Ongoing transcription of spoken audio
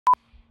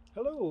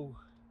Hello.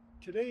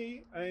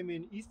 Today I am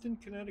in Easton,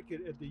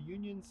 Connecticut at the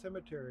Union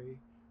Cemetery,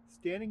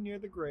 standing near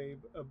the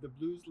grave of the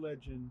blues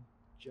legend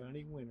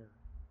Johnny Winter.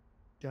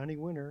 Johnny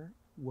Winter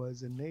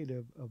was a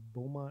native of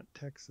Beaumont,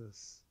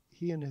 Texas.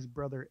 He and his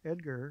brother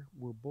Edgar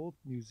were both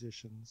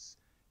musicians,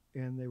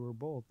 and they were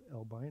both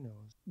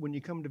albinos. When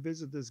you come to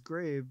visit this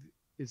grave,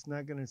 it's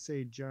not going to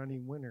say Johnny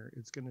Winter.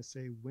 It's going to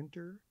say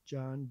Winter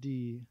John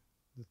D.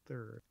 the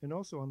third. And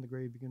also on the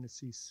grave, you're going to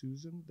see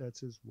Susan, that's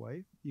his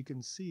wife. You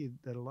can see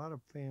that a lot of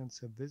fans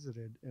have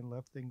visited and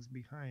left things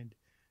behind.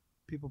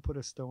 People put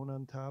a stone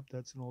on top.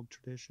 That's an old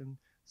tradition.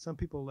 Some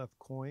people left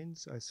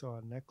coins. I saw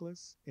a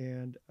necklace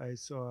and I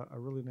saw a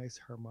really nice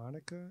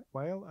harmonica.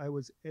 While I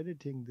was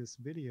editing this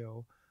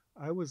video,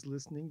 I was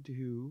listening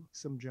to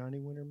some Johnny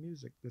Winter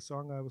music. The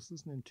song I was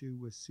listening to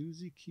was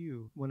Susie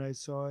Q. When I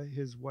saw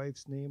his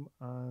wife's name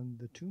on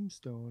the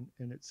tombstone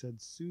and it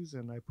said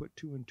Susan, I put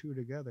two and two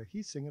together.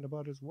 He's singing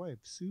about his wife,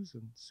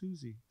 Susan,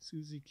 Susie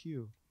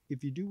Q.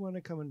 If you do want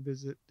to come and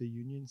visit the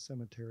Union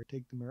Cemetery,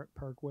 take the Merritt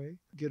Parkway,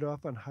 get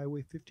off on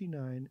Highway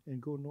 59,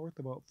 and go north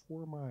about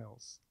 4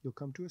 miles. You'll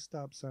come to a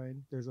stop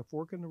sign. There's a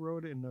fork in the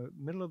road. In the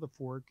middle of the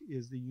fork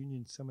is the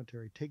Union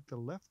Cemetery. Take the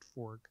left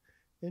fork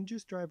and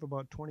just drive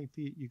about 20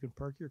 feet. You can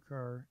park your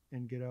car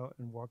and get out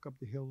and walk up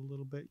the hill a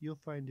little bit. You'll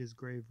find his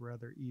grave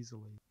rather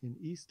easily in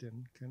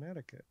Easton,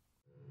 Connecticut.